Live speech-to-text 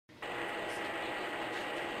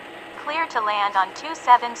Clear to land on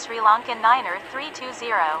 27 Sri Lankan Niner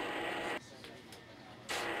 320.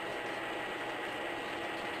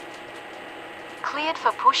 Cleared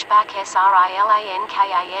for pushback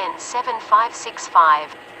SRILANKAN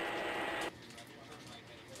 7565.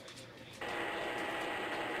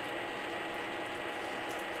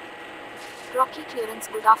 Rocky clearance,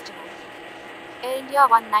 good afternoon. Air India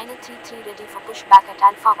 1933 ready for pushback at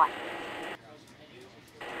Alpha 1.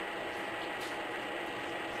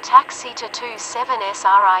 Taxi to 27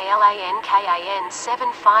 SRILANKAN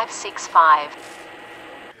 7565.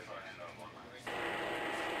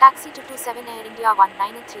 Taxi to 27 Air India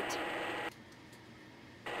 1933.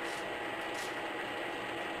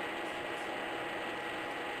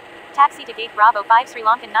 Taxi to Gate Bravo 5 Sri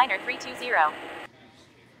Lankan Niner 320.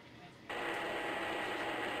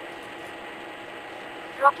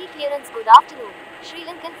 Rocky clearance, good afternoon. Sri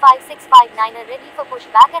Lankan 5659er ready for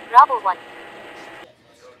pushback at Bravo 1.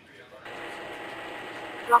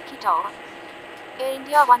 Rocky Tower. Air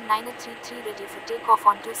India 1933 ready for takeoff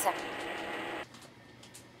on 27.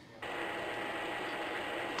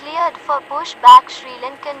 Cleared for pushback Sri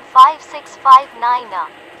Lankan 5659er.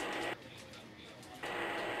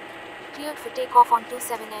 Cleared for takeoff on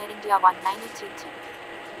 27 Air India 1933.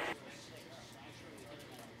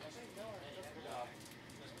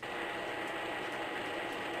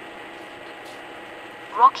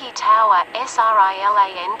 Rocky Tower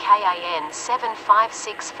SRILANKAN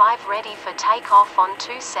 7565 ready for takeoff on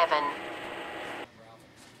 27.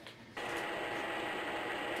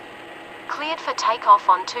 Cleared for takeoff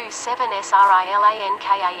on 27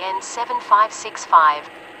 SRILANKAN 7565.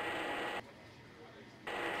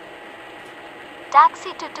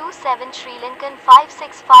 Taxi to 27 Sri Lankan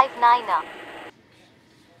 5659er.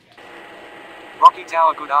 Rocky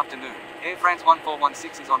Tower, good afternoon. Air France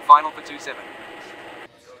 1416 is on final for 27.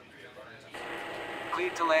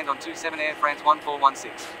 Cleared to land on 27 Air France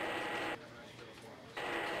 1416.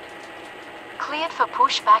 Cleared for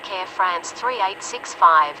pushback Air France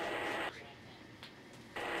 3865.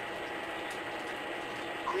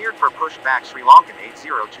 Cleared for pushback Sri Lankan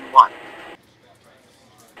 8021.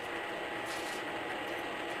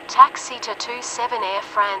 Taxi to 27 Air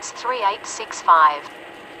France 3865.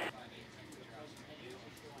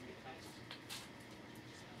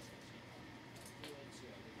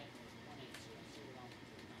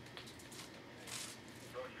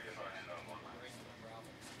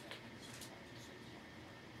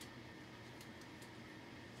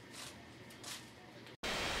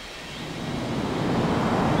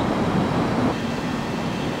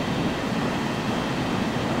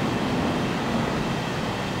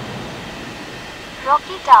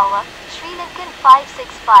 Rocky Tower, Sri Lankan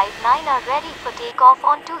 5659 are ready for takeoff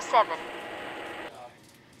on 27.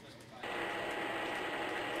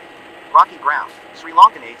 Rocky Ground, Sri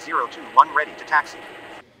Lankan 8021 ready to taxi.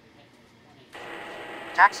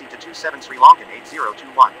 Taxi to 27 Sri Lankan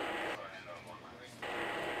 8021.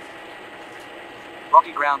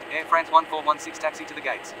 Rocky Ground, Air France 1416 taxi to the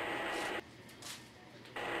gates.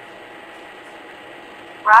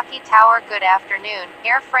 Rocky Tower, good afternoon.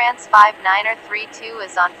 Air France 5932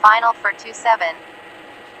 is on final for 27.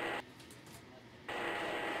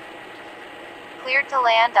 Cleared to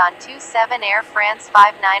land on 27 Air France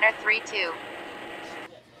 5932.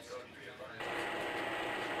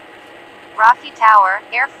 Rocky Tower,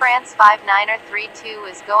 Air France 5932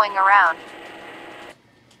 is going around.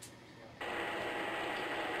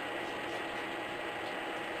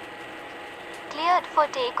 Cleared for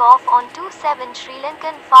takeoff on 27 Sri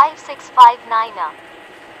Lankan 5659er.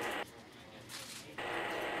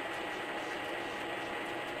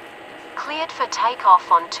 Cleared for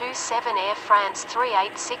takeoff on 27 Air France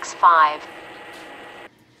 3865.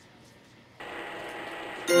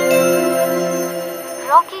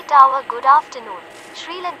 Rocky Tower, good afternoon.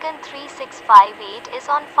 Sri Lankan 3658 is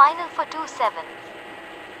on final for 27.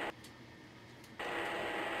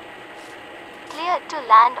 Cleared to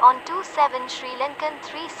land on 27 Sri Lankan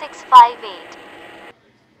 3658.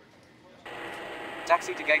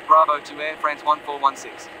 Taxi to Gate Bravo to Air France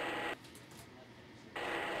 1416.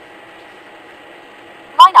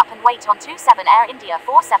 Line up and wait on 27 Air India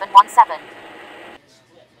 4717.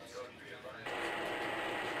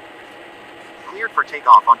 Cleared for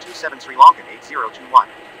takeoff on 27 Sri Lankan 8021.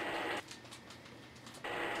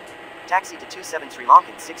 Taxi to 27 Sri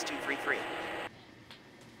Lankan 6233.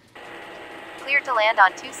 Cleared to land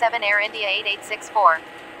on 27 Air India 8864.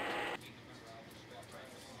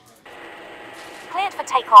 Cleared for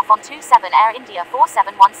takeoff on 27 Air India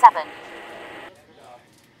 4717.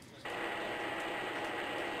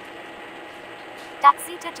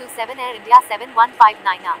 Taxi to 27 Air India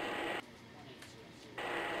 7159er.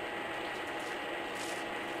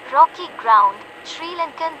 Rocky Ground, Sri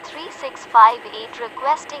Lankan 3658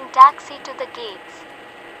 requesting taxi to the gates.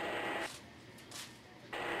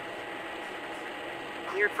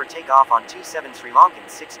 Cleared for takeoff on 27 Sri Lankan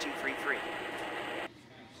 6233.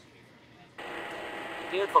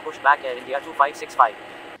 Cleared for pushback Air India 2565.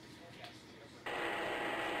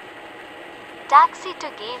 Taxi to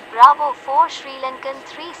gate Bravo 4 Sri Lankan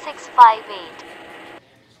 3658.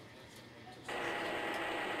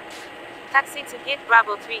 Taxi to gate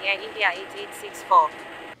Bravo 3 Air India 8864.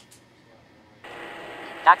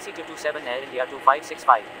 Taxi to 27 Air India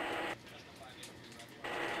 2565.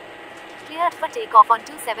 Cleared for takeoff on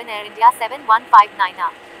 27 Air India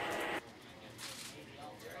 7159.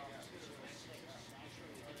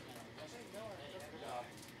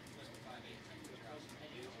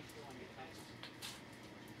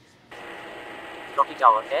 Rocky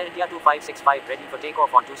Tower, Air India 2565 ready for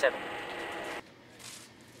takeoff on 27.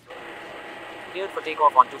 Cleared for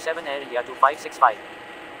takeoff on 27 Air India 2565.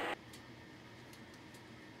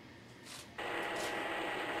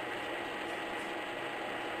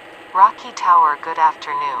 Rocky Tower, good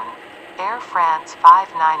afternoon. Air France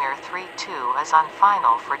 5932 is on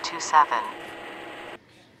final for 27.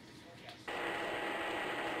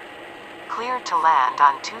 Cleared to land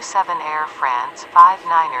on 27 Air France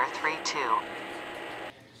 5932.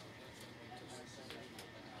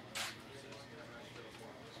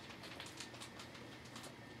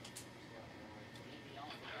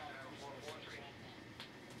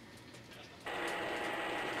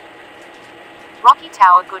 Rocky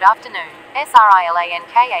Tower, good afternoon.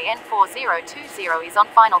 SRILANKAN 4020 is on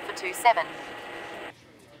final for 27.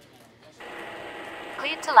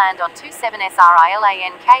 Cleared to land on 27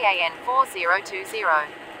 SRILANKAN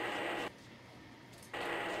 4020.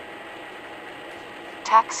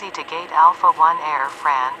 Taxi to gate Alpha 1 Air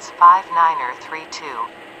France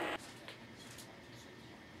 5932.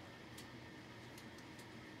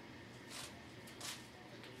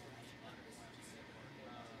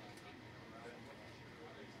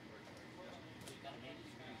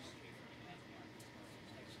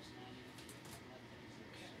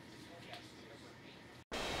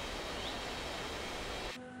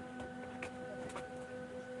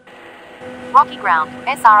 Rocky Ground,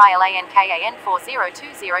 SRILANKAN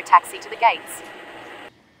 4020 taxi to the gates.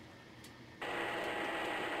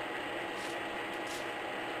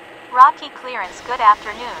 Rocky clearance, good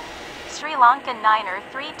afternoon. Sri Lankan Niner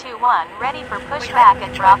 321 ready for pushback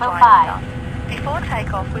at Bravo 5. Before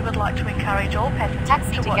takeoff, we would like to encourage all passengers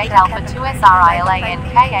Taxi to watch gate our Alpha cabin 2 crew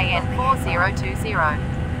SRILANKAN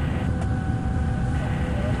 4020.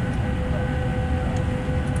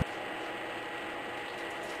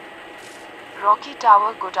 Rocky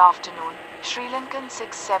Tower, good afternoon. Sri Lankan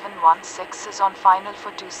 6716 is on final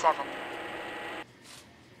for 27.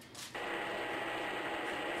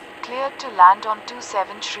 Cleared to land on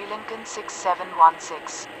 27 Sri Lankan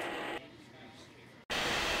 6716.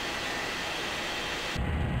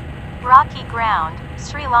 Rocky Ground,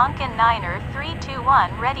 Sri Lankan Niner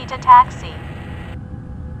 321 ready to taxi.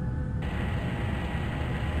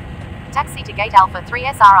 Taxi to gate Alpha 3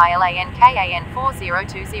 SRILANKAN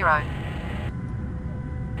 4020.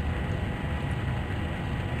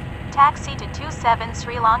 Taxi to 27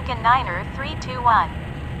 Sri Lankan Niner 321.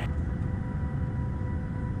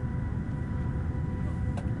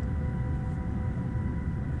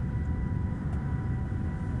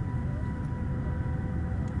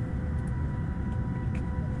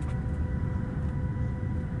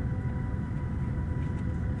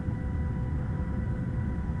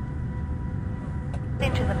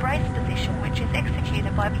 into the brace position, which is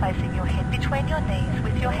executed by placing your head between your knees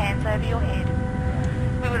with your hands over your head.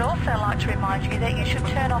 We would also like to remind you that you should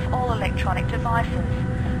turn off all electronic devices.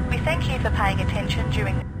 We thank you for paying attention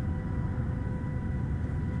during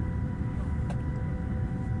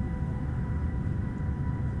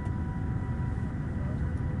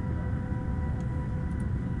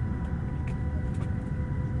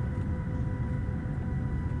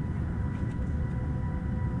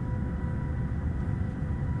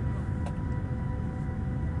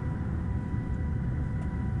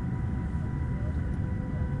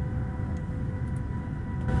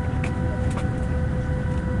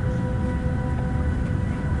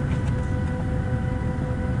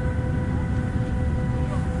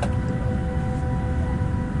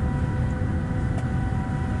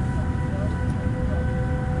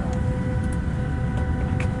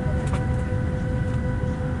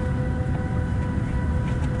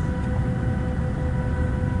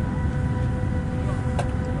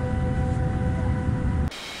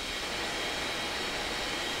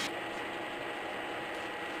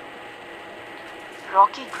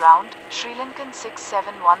Rocky ground, Sri Lankan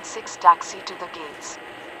 6716 taxi to the gates.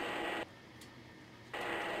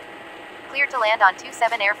 Cleared to land on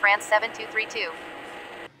 27 Air France 7232.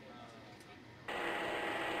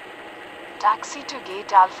 Taxi to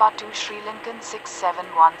gate Alpha 2 Sri Lankan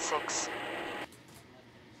 6716.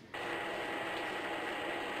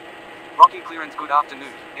 Rocky clearance, good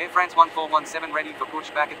afternoon. Air France 1417 ready for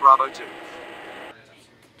pushback at Bravo 2.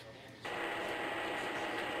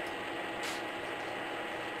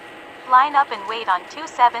 Line up and wait on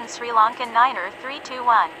 27 Sri Lankan 9er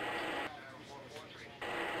 321.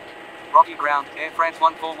 Rocky ground, Air France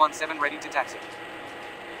 1417 ready to taxi.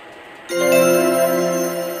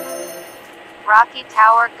 Rocky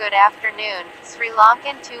Tower, good afternoon. Sri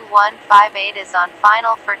Lankan 2158 is on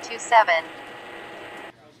final for 27.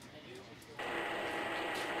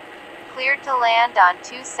 Cleared to land on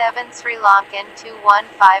 27 Sri Lankan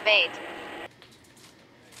 2158.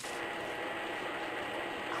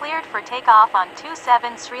 Cleared for takeoff on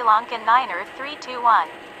 27 Sri Lankan 9er 321.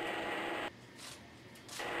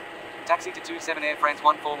 Taxi to 27 Air France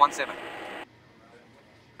 1417.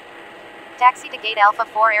 Taxi to gate Alpha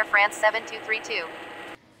 4 Air France 7232.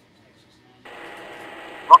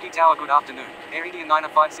 Rocky Tower, good afternoon. Air India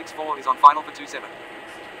 90564 is on final for 27.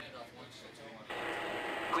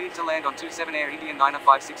 Cleared to land on 27 Air India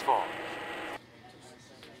 90564.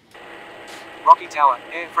 Rocky Tower,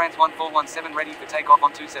 Air France 1417 ready for takeoff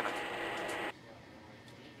on 27.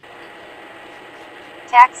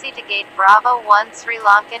 Taxi to gate Bravo 1 Sri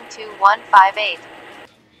Lankan 2158.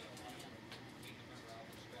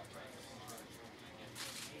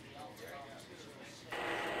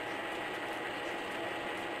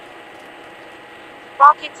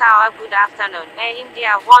 Rocky Tower, good afternoon. Air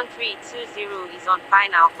India 1320 is on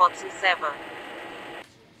final for 27.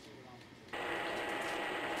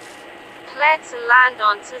 Cleared to land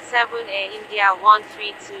on 27 Air India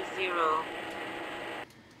 1320.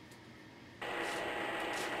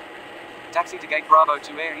 Taxi to gate Bravo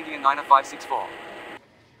 2 Air India 90564.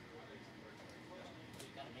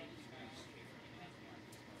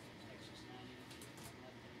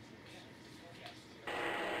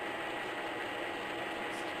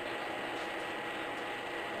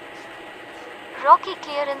 Rocky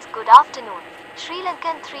clearance, good afternoon. Sri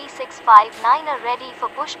Lankan 3659 are ready for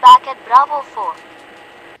pushback at Bravo 4.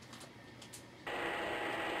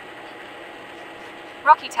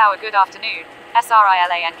 Rocky Tower, good afternoon.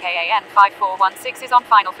 SRILANKAN 5416 is on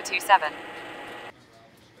final for 27.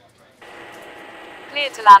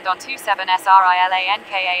 Cleared to land on 27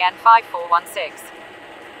 SRILANKAN 5416.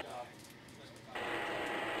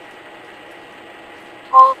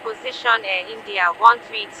 Hold position Air India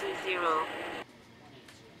 1320.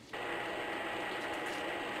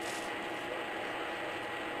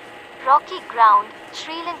 Rocky ground,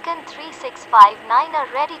 Sri Lankan 3659 are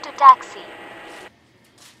ready to taxi.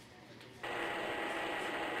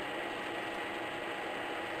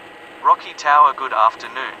 Rocky Tower, good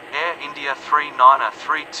afternoon. Air India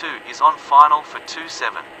 3932 is on final for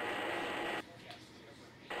 27.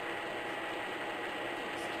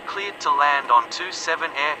 Cleared to land on 27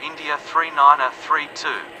 Air India 3932.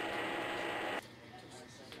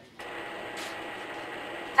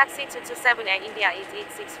 Taxi to 27 Air India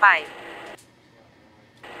 8865.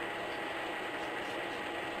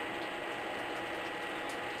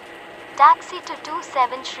 Taxi to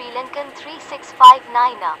 27 Sri Lankan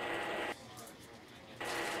 3659.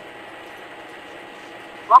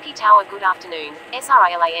 Rocky Tower, good afternoon.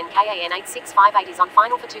 SRILANKAN 8658 is on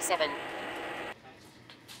final for 27.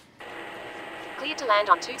 Cleared to land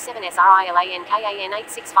on 27 SRILANKAN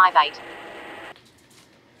 8658.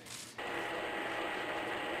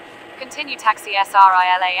 Continue taxi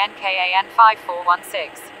SRILANKAN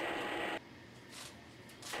 5416.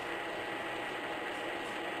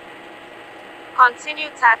 Continue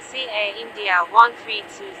taxi Air India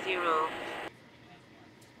 1320.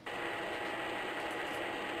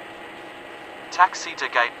 Taxi to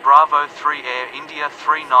gate Bravo 3 Air India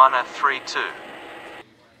 3932.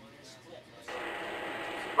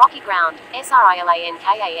 Rocky ground, SRILANKAN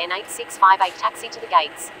 8658 taxi to the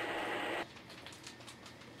gates.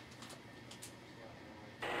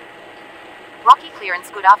 Rocky clearance,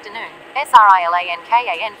 good afternoon.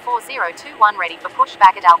 SRILANKAN 4021 ready for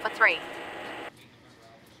pushback at Alpha 3.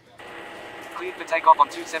 Cleared for takeoff on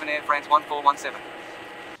 27 Air France 1417.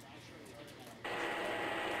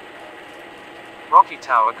 Rocky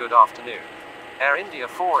Tower, good afternoon. Air India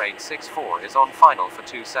 4864 is on final for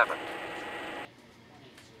 27.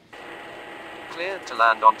 Cleared to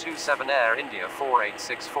land on 27 Air India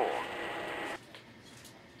 4864.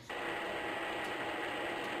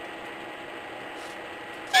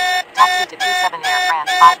 Taxi Taxi to 27 Air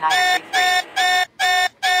France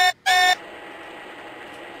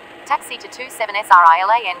 5933. Taxi to 27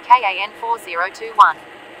 SRILANKAN 4021.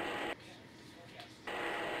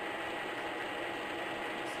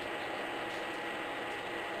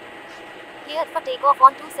 Cleared for takeoff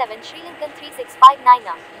on 27 Sri Lankan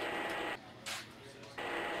 3659.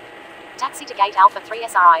 Taxi to Gate Alpha 3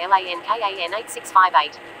 SRILANKAN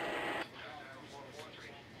 8658.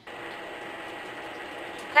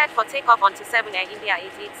 Cleared for takeoff on 27 Air India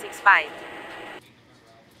 8865.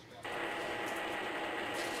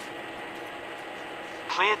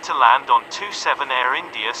 Cleared to land on 27 Air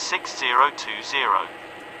India 6020.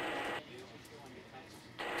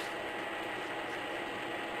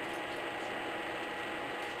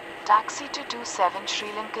 Taxi to 27 Sri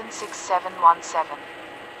Lankan 6717.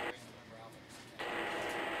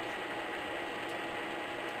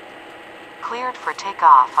 Cleared for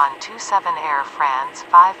takeoff on 27 Air France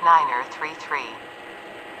 5933.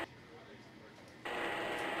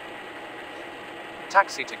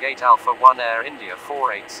 Taxi to Gate Alpha 1 Air India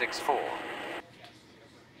 4864.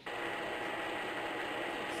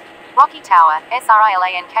 Rocky Tower,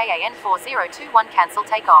 SRILANKAN 4021 cancel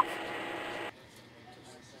takeoff.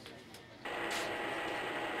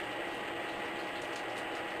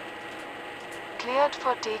 Cleared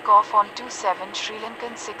for takeoff on 27 Sri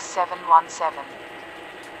Lankan 6717.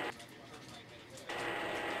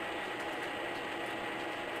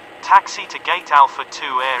 Taxi to Gate Alpha 2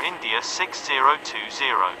 Air India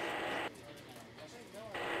 6020.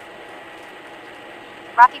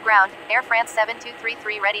 Rocky ground, Air France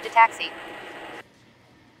 7233 ready to taxi.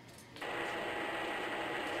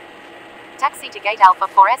 Taxi to Gate Alpha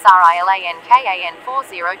 4 SRILANKAN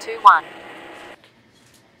 4021.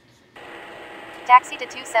 Taxi to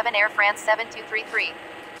 27 Air France 7233.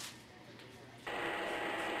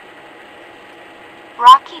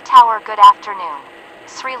 Rocky Tower, good afternoon.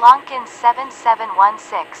 Sri Lankan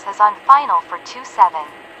 7716 is on final for 27.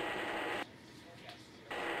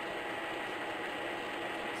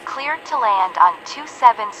 Cleared to land on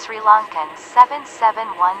 27 Sri Lankan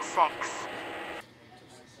 7716.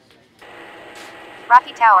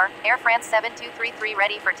 Rocky Tower, Air France 7233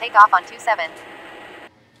 ready for takeoff on 27.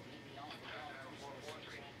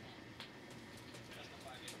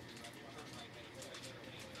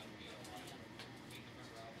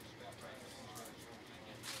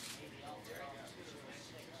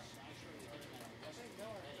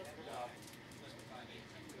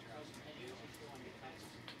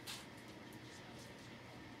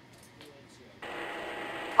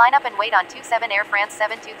 Line up and wait on 27 Air France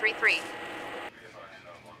 7233.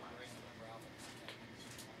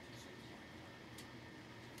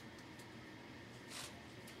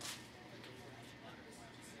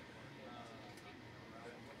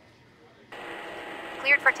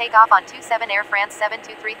 Cleared for takeoff on 27 Air France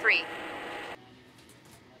 7233.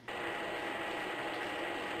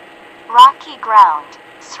 Rocky ground,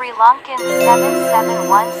 Sri Lankan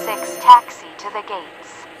 7716 taxi to the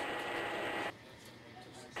gates.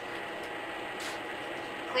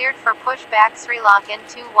 Cleared for pushback Sri Lankan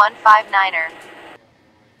 2159er.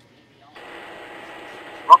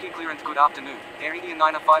 Rocky clearance, good afternoon. Air India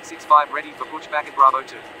 9565 ready for pushback at Bravo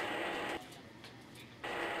 2.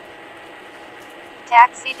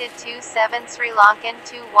 Taxi to 27 Sri Lankan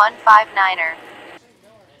 2159er.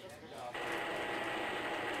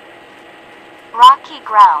 Rocky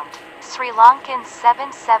ground, Sri Lankan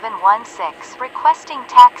 7716 requesting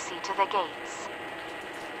taxi to the gates.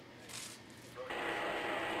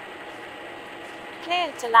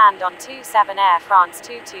 Cleared to land on 27 Air France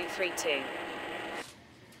 2232.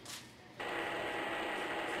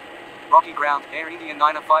 Rocky ground, Air India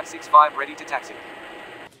 9565 ready to taxi.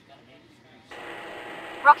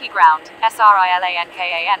 Rocky ground,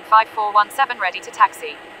 SRILANKAN 5417 ready to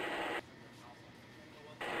taxi.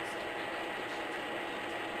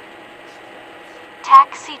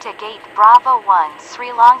 Taxi to gate Bravo 1 Sri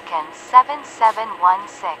Lankan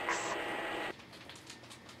 7716.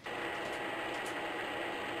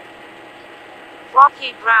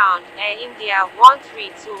 Rocky ground, Air India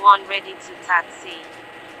 1321 ready to taxi.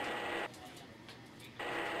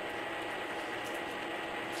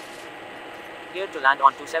 Cleared to land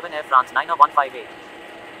on 27 Air France 9158.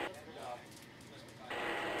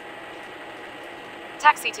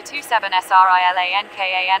 Taxi to 27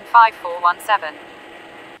 SRILANKAN 5417.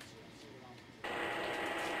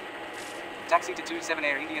 Taxi to 27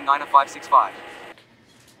 Air India 9565.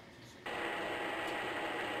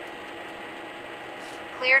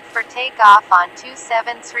 Cleared for takeoff on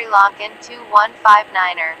 27 Sri Lankan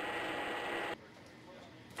 2159er.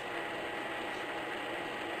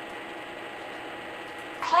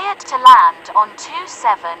 Cleared Cleared to land on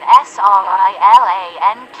 27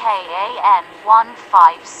 SRILANKAN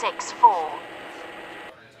 1564.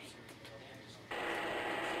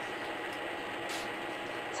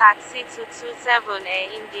 Taxi to 27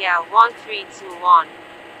 Air India 1321.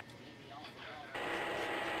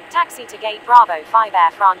 Taxi to Gate Bravo 5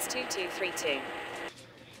 Air France 2232.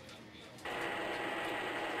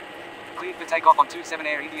 Cleared for takeoff on 27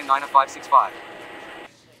 Air India 90565.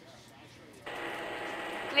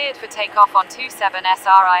 Cleared for takeoff on 27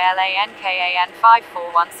 SRILANKAN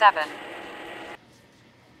 5417.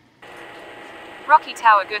 Rocky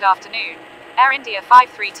Tower, good afternoon. Air India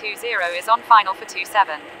 5320 is on final for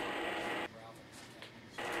 27.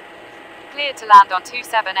 Cleared to land on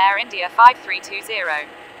 27 Air India 5320.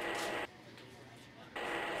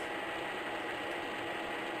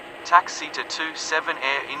 Taxi to 27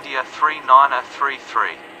 Air India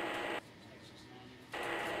 3933.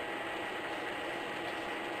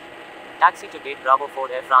 Taxi to Gate Bravo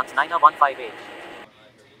 4 Air France 90158.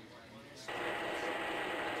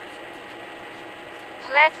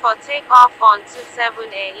 Cleared for takeoff on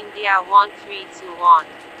 27 Air India 1321.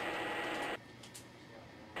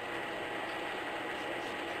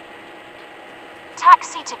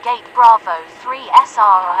 Taxi to Gate Bravo 3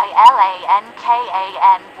 SRILANKAN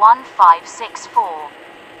 1564.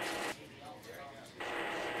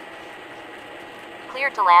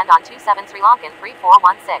 Cleared to land on 27 Sri Lankan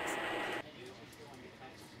 3416.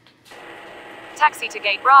 Taxi to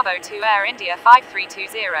Gate Bravo 2 Air India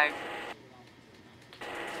 5320.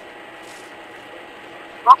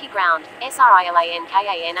 Rocky Ground,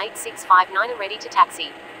 SRILANKAN 8659 ready to taxi.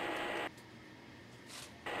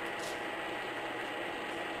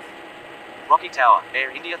 Rocky Tower, Air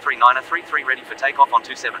India 3933 ready for takeoff on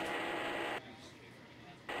 27.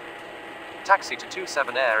 Taxi to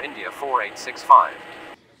 27 Air India 4865.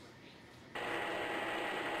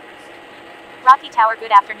 Rocky Tower,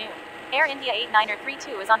 good afternoon. Air India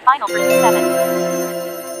 8932 is on final for 27.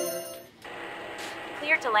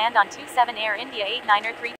 Cleared to land on 27 Air India 8932.